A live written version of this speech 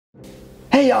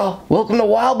Hey y'all, welcome to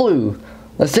Wild Blue.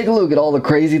 Let's take a look at all the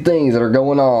crazy things that are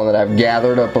going on that I've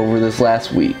gathered up over this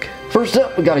last week. First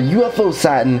up, we got a UFO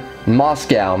sighting in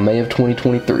Moscow, May of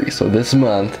 2023. So this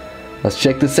month, let's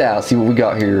check this out, see what we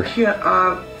got here.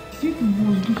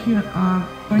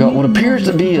 Got what appears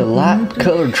to be a light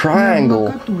colored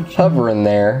triangle hovering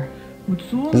there.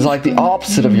 It's like the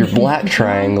opposite of your black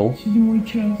triangle.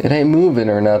 It ain't moving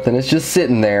or nothing, it's just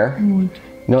sitting there. You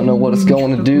don't know what it's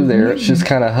going to do there, it's just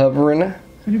kind of hovering.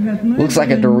 Looks like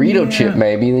a Dorito chip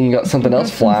maybe, then you got something else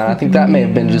flying. I think that may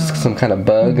have been just some kind of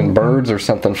bug and birds or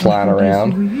something flying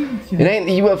around. It ain't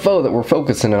the UFO that we're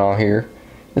focusing on here,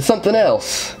 it's something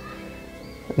else.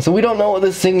 And so we don't know what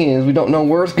this thing is, we don't know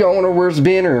where it's going or where it's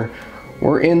been or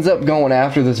where it ends up going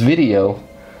after this video.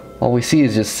 All we see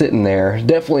is just sitting there,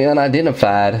 definitely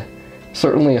unidentified.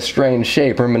 Certainly a strange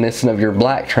shape reminiscent of your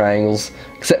black triangles,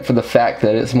 except for the fact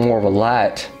that it's more of a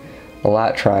light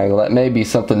triangle. That may be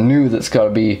something new that's got to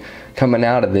be coming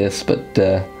out of this, but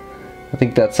I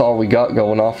think that's all we got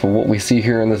going off of what we see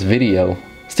here in this video.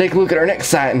 Let's take a look at our next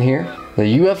sighting here.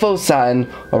 The UFO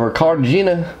sighting over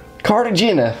Cartagena,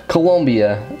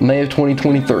 Colombia, May of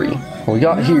 2023. We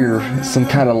got here some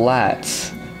kind of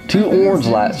lights. Two orange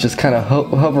lights just kind of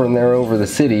hovering there over the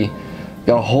city.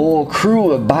 Got a whole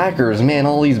crew of bikers, man,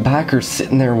 all these bikers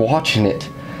sitting there watching it.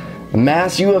 A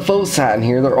mass UFO sighting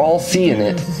here, they're all seeing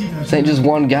it. This ain't just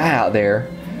one guy out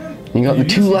there. You got the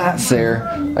two lights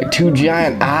there, like two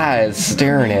giant eyes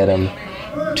staring at them.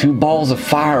 Two balls of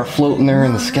fire floating there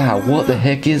in the sky. What the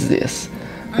heck is this?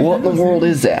 What in the world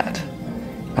is that?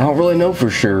 I don't really know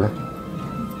for sure.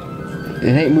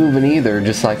 It ain't moving either,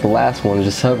 just like the last one,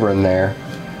 just hovering there.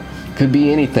 Could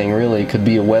be anything really. It could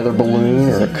be a weather balloon,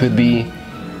 or it could be,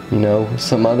 you know,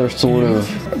 some other sort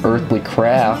of earthly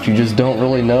craft. You just don't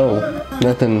really know.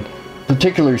 Nothing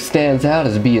particularly stands out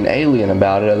as being alien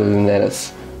about it, other than that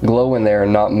it's glowing there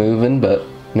and not moving. But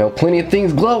you know, plenty of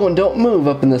things glow and don't move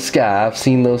up in the sky. I've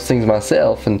seen those things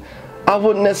myself, and I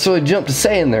wouldn't necessarily jump to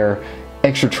saying they're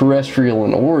extraterrestrial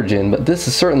in origin, but this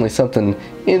is certainly something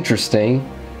interesting.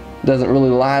 Doesn't really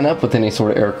line up with any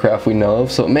sort of aircraft we know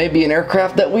of, so it may be an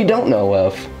aircraft that we don't know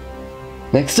of.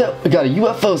 Next up, we got a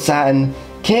UFO sighting,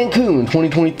 Cancun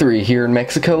 2023 here in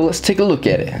Mexico. Let's take a look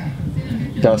at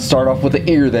it. Gotta start off with the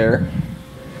ear there.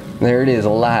 There it is, a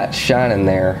light shining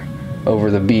there over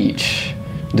the beach,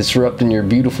 disrupting your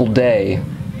beautiful day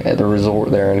at the resort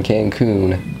there in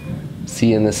Cancun.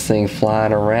 Seeing this thing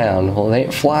flying around. Well, it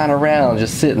ain't flying around,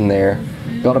 just sitting there.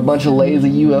 Got a bunch of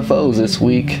lazy UFOs this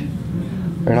week.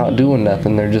 They're not doing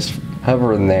nothing, they're just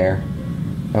hovering there.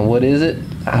 And what is it?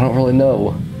 I don't really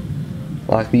know.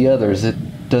 Like the others, it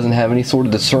doesn't have any sort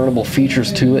of discernible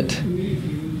features to it.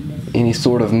 Any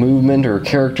sort of movement or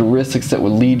characteristics that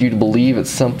would lead you to believe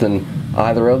it's something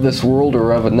either of this world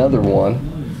or of another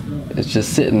one. It's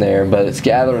just sitting there, but it's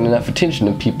gathering enough attention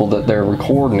to people that they're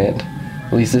recording it.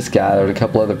 At least this guy, there's a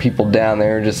couple other people down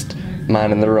there just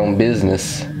minding their own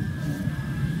business.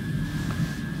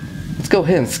 Let's go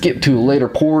ahead and skip to a later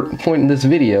point in this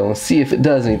video and see if it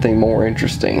does anything more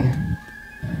interesting.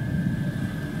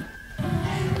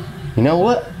 You know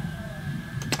what?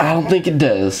 I don't think it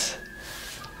does.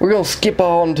 We're going to skip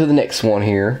on to the next one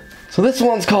here. So this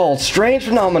one's called Strange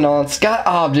Phenomenon, Sky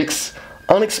Objects,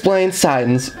 Unexplained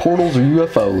Sightings, Portals or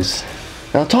UFOs.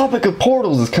 Now the topic of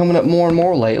portals is coming up more and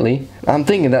more lately. I'm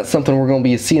thinking that's something we're going to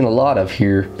be seeing a lot of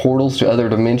here. Portals to other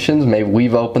dimensions, maybe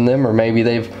we've opened them or maybe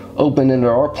they've opened into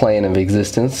our plane of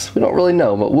existence. We don't really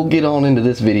know, but we'll get on into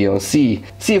this video and see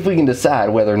if we can decide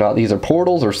whether or not these are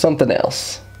portals or something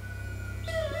else.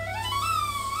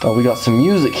 Oh, we got some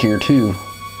music here too.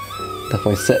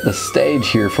 Definitely set the stage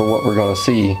here for what we're going to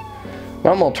see.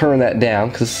 Now I'm going to turn that down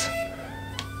because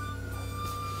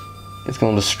it's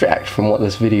going to distract from what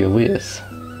this video is.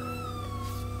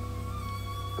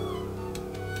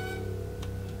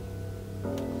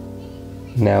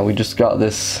 Now we just got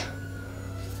this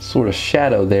sort of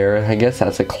shadow there. I guess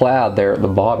that's a cloud there at the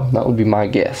bottom. That would be my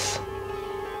guess.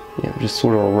 Yeah, just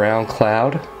sort of a round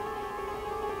cloud.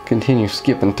 Continue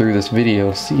skipping through this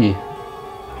video, see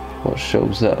what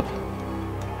shows up.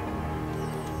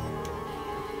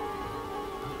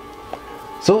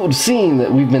 So it would seem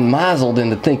that we've been misled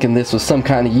into thinking this was some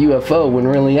kind of UFO when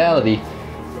in reality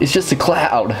it's just a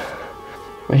cloud.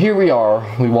 But here we are,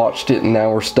 we watched it and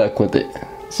now we're stuck with it.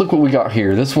 Let's look what we got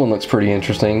here. This one looks pretty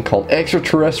interesting, called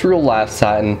Extraterrestrial Life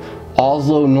Sighting,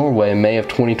 Oslo, Norway, May of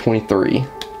 2023.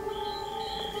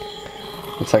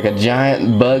 It's like a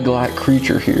giant bug-like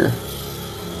creature here.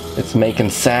 It's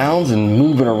making sounds and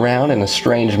moving around in a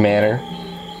strange manner.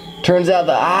 Turns out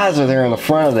the eyes are there in the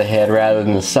front of the head rather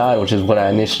than the side, which is what I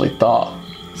initially thought.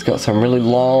 It's got some really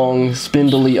long,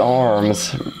 spindly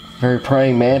arms, very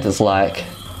praying mantis-like.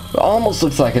 It almost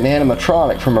looks like an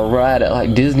animatronic from a ride at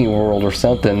like Disney World or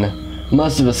something.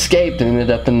 Must have escaped and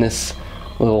ended up in this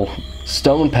little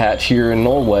stone patch here in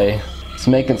Norway. It's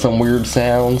making some weird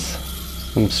sounds,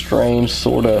 some strange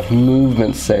sort of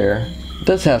movements there. It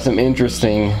does have some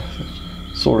interesting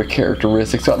sort of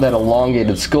characteristics. Got that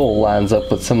elongated skull lines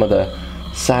up with some of the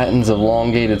sightings of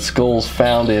elongated skulls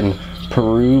found in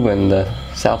Peru and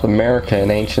South America in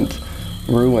ancient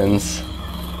ruins.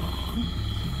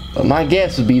 But my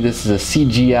guess would be this is a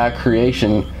CGI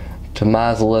creation to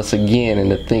muzzle us again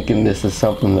into thinking this is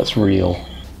something that's real.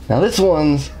 Now this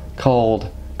one's called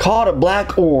Caught a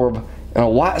Black Orb and a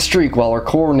White Streak while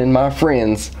recording in my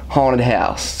friend's haunted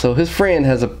house. So his friend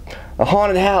has a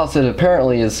haunted house that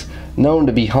apparently is known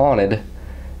to be haunted,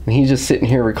 and he's just sitting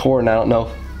here recording. I don't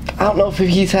know if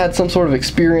he's had some sort of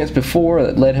experience before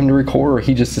that led him to record, or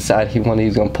he just decided he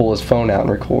was going to pull his phone out and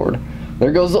record.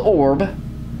 There goes the orb,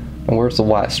 and where's the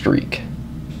white streak?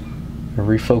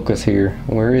 Refocus here.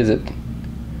 Where is it?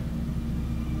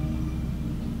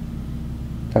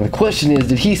 Now the question is,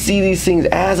 did he see these things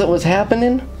as it was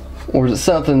happening, or is it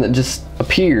something that just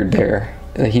appeared there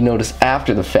that he noticed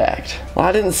after the fact? Well,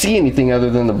 I didn't see anything other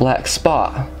than the black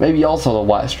spot. Maybe also the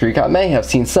white streak. I may have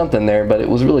seen something there, but it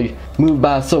was really moved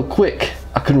by so quick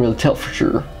I couldn't really tell for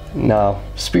sure. Now,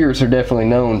 spirits are definitely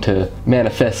known to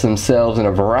manifest themselves in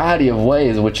a variety of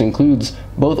ways, which includes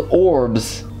both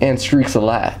orbs and streaks of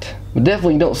light. We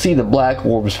definitely don't see the black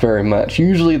orbs very much.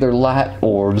 Usually they're light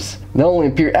orbs. They only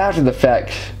appear after the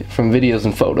fact from videos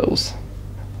and photos.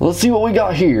 Let's see what we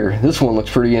got here. This one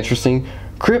looks pretty interesting.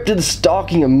 Cryptid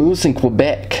stalking a moose in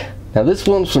Quebec. Now this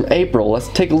one's from April. Let's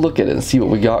take a look at it and see what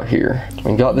we got here.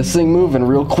 We got this thing moving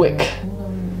real quick.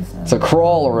 It's a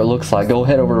crawler, it looks like. Go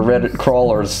head over to Reddit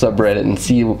crawlers subreddit and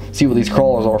see what these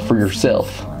crawlers are for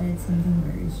yourself. Something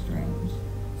very strange.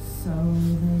 So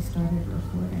they started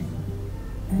recording.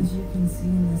 As you can see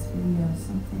in this video,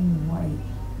 something white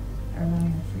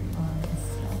around the tree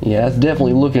line. Yeah, it's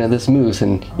definitely looking at this moose,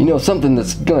 and you know, something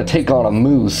that's gonna take on a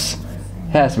moose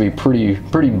has to be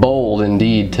pretty bold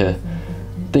indeed to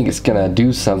think it's gonna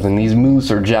do something. These moose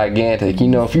are gigantic. You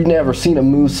know, if you've never seen a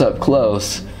moose up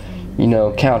close, you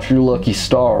know, count your lucky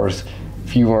stars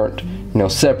if you weren't, you know,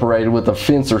 separated with a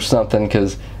fence or something,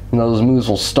 because you know those moose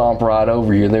will stomp right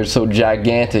over you. They're so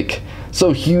gigantic,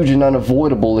 so huge and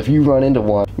unavoidable. If you run into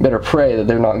one, you better pray that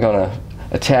they're not gonna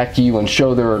attack you and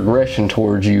show their aggression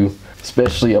towards you,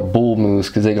 especially a bull moose,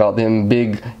 because they got them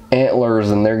big antlers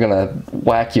and they're gonna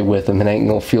whack you with them and ain't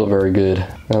gonna feel very good.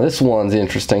 Now this one's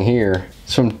interesting here.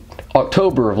 It's from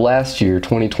October of last year,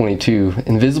 2022.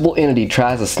 Invisible entity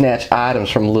tries to snatch items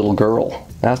from a little girl.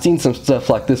 Now, I've seen some stuff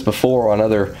like this before on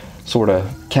other sort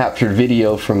of captured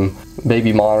video from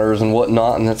baby monitors and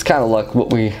whatnot, and that's kind of like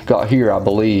what we got here, I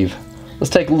believe. Let's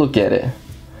take a look at it.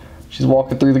 She's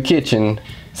walking through the kitchen.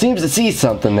 Seems to see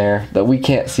something there that we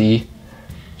can't see.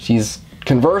 She's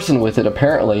conversing with it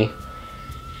apparently.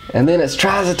 And then it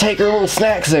tries to take her little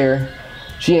snacks there.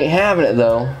 She ain't having it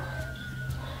though.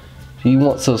 She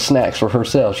wants those snacks for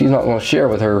herself. She's not going to share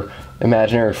with her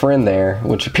imaginary friend there,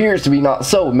 which appears to be not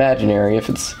so imaginary. If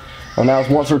it's, well, now it's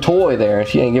wants her toy there, and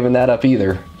she ain't giving that up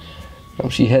either.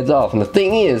 She heads off, and the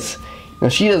thing is, you know,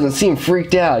 she doesn't seem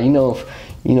freaked out. You know, if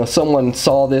you know someone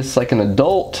saw this, like an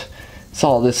adult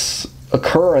saw this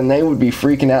occur, and they would be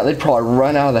freaking out. They'd probably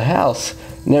run out of the house,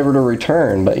 never to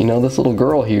return. But you know, this little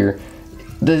girl here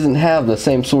doesn't have the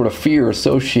same sort of fear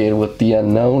associated with the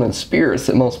unknown and spirits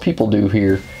that most people do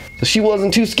here. So she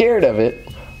wasn't too scared of it.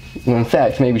 In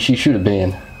fact, maybe she should have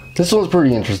been. This one's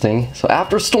pretty interesting. So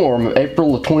after a storm of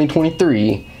April of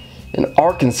 2023 in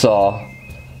Arkansas,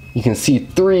 you can see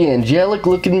 3 angelic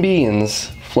looking beings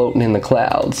floating in the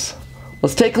clouds.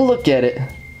 Let's take a look at it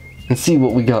and see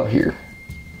what we got here.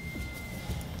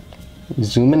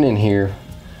 Zooming in here.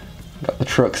 Got the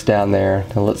trucks down there.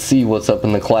 Now let's see what's up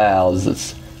in the clouds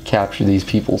that's captured these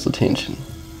people's attention.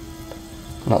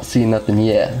 Not seeing nothing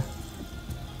yet.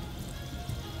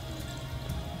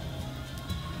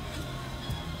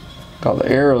 Got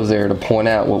the arrows there to point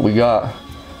out what we got.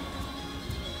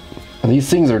 And these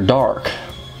things are dark.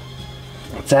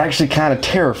 It's actually kind of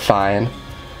terrifying.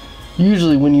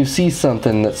 Usually when you see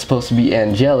something that's supposed to be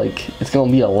angelic, it's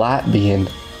going to be a light being.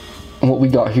 And what we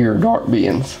got here are dark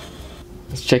beings.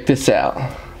 Let's check this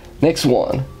out. Next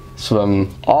one. It's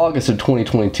from August of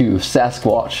 2022.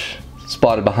 Sasquatch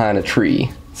spotted behind a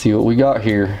tree. Let's see what we got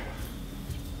here.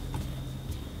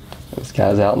 This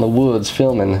guy's out in the woods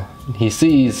filming. He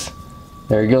sees.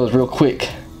 There he goes real quick.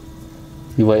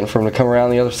 You waiting for him to come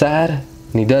around the other side?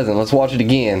 And he doesn't. Let's watch it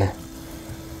again.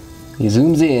 He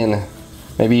zooms in.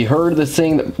 Maybe he heard this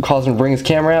thing that caused him to bring his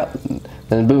camera out,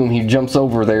 then boom, he jumps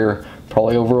over there,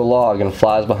 probably over a log, and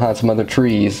flies behind some other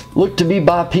trees. Looked to be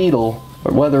bipedal,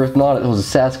 but whether or not it was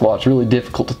a Sasquatch, really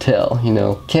difficult to tell, you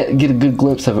know. Can't get a good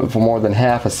glimpse of it for more than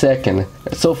half a second.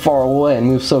 It's so far away and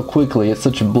moves so quickly, it's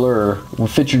such a blur.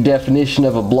 Would fit your definition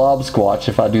of a blob squatch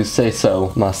if I do say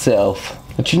so myself.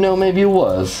 But you know, maybe it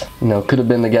was. You know, could have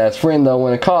been the guy's friend though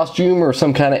in a costume or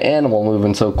some kind of animal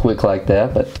moving so quick like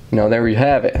that. But, you know, there you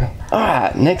have it.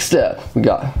 Alright, next up, we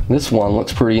got, this one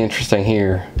looks pretty interesting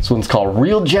here. This one's called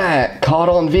Real Giant Caught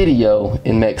on Video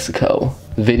in Mexico.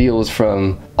 The video was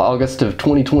from August of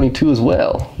 2022 as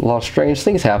well. A lot of strange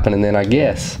things happening then, I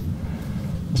guess.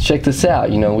 Let's check this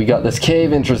out. You know, we got this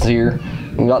cave entrance here.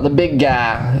 We got the big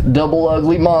guy, double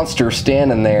ugly monster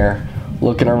standing there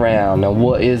looking around. Now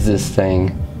what is this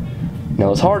thing?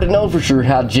 Now it's hard to know for sure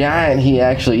how giant he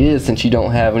actually is since you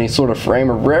don't have any sort of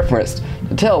frame of reference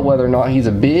to tell whether or not he's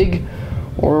a big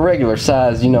or a regular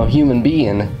sized, you know, human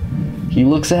being. He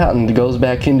looks out and goes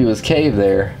back into his cave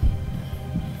there.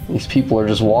 These people are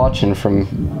just watching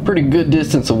from pretty good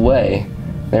distance away.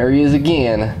 There he is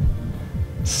again,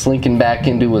 slinking back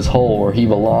into his hole where he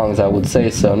belongs, I would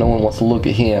say so. No one wants to look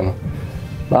at him.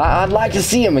 I'd like to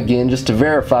see him again just to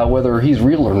verify whether he's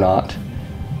real or not.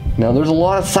 Now there's a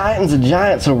lot of sightings of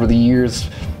giants over the years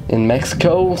in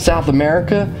Mexico, South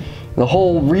America. The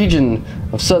whole region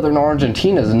of southern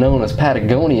Argentina is known as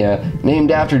Patagonia,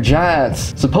 named after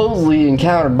giants supposedly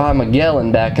encountered by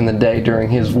Magellan back in the day during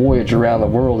his voyage around the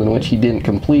world, in which he didn't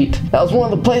complete. That was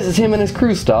one of the places him and his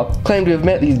crew stopped, claimed to have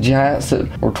met these giants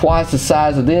that were twice the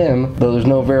size of them, though there's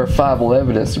no verifiable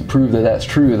evidence to prove that that's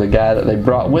true. The guy that they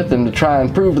brought with them to try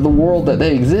and prove to the world that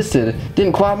they existed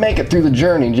didn't quite make it through the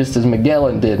journey, just as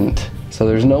Magellan didn't. So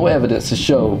there's no evidence to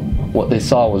show what they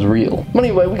saw was real. But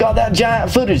anyway, we got that giant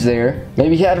footage there.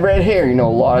 Maybe he had red hair. You know, a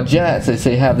lot of giants, they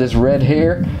say, have this red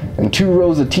hair. And 2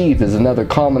 rows of teeth is another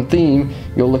common theme.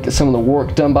 You'll look at some of the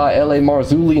work done by L.A.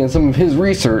 Marzulli and some of his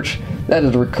research. That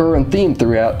is a recurring theme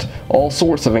throughout all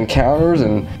sorts of encounters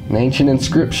and ancient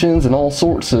inscriptions and all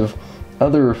sorts of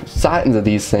other sightings of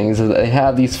these things, is that they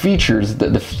have these features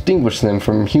that distinguish them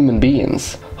from human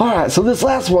beings. Alright, so this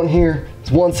last one here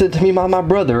is one sent to me by my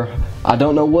brother. I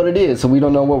don't know what it is, so we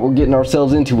don't know what we're getting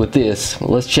ourselves into with this.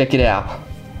 Let's check it out.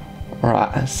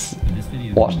 Alright,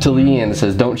 watch till the end. It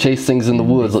says, don't chase things in the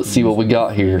woods. Let's see what we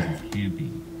got here.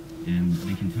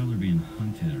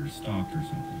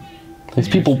 These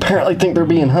people apparently think they're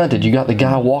being hunted. You got the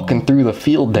guy walking through the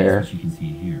field there.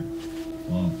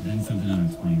 Well, then something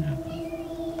unexplained happened.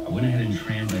 I went ahead and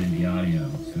translated the audio,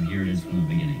 so here it is from the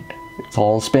beginning. It's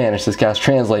all in Spanish. This guy's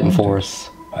translating for us.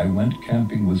 I went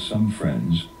camping with some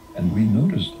friends, and we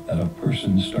noticed that a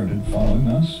person started following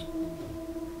us.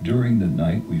 During the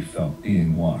night, we felt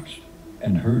being watched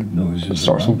and heard noises. It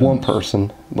starts with one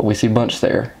person, but we see a bunch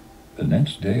there. The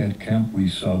next day at camp, we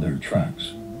saw their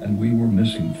tracks, and we were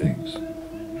missing things.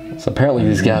 So apparently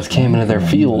these guys came into their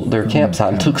field, their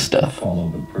campsite, and took stuff. Follow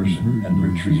the person and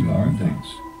retrieve our things.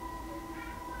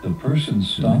 The person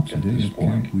stopped at this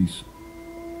point.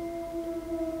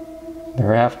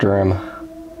 They're after him.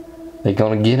 They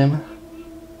gonna get him?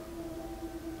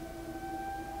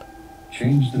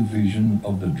 Change the vision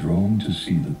of the drone to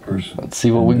see the person. Let's see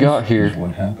what we got here. This is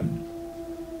what happened.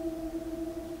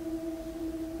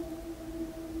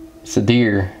 It's a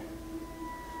deer.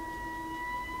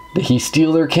 Did he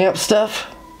steal their camp stuff?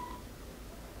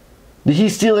 Did he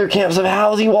steal their camp stuff?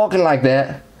 How was he walking like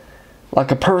that? Like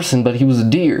a person, but he was a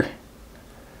deer.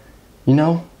 You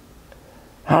know?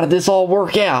 How did this all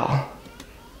work out?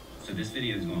 So this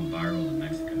video is going viral in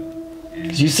Mexico.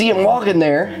 And you see him walking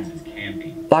there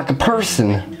like a person.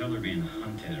 You can tell they're being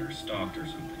hunted or stalked or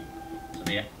something. So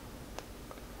they...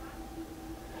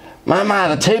 My,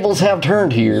 the tables have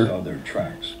turned here. Saw their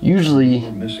tracks. Usually,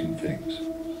 We're missing things.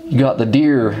 you got the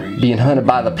deer being hunted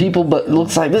by the people, but it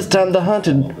looks like this time the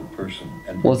hunted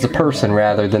was the person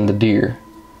rather than the deer.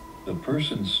 The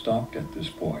person stopped at this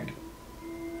point.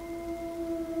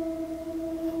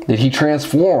 Did he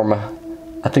transform?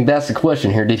 I think that's the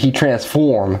question here. Did he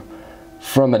transform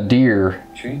from a deer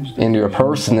into a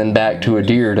person, then back to a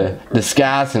deer to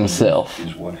disguise himself?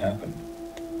 Is what happened.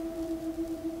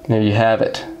 There you have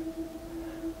it.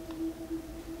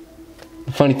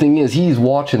 The funny thing is, he's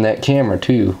watching that camera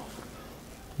too.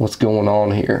 What's going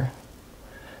on here?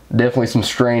 Definitely some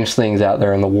strange things out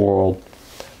there in the world.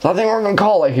 So I think we're going to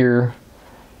call it here.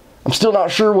 I'm still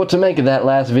not sure what to make of that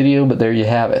last video, but there you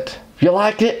have it. If you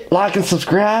liked it, like and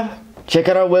subscribe. Check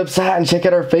out our website and check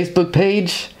out our Facebook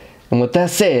page. And with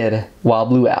that said, Wild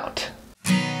Blue out.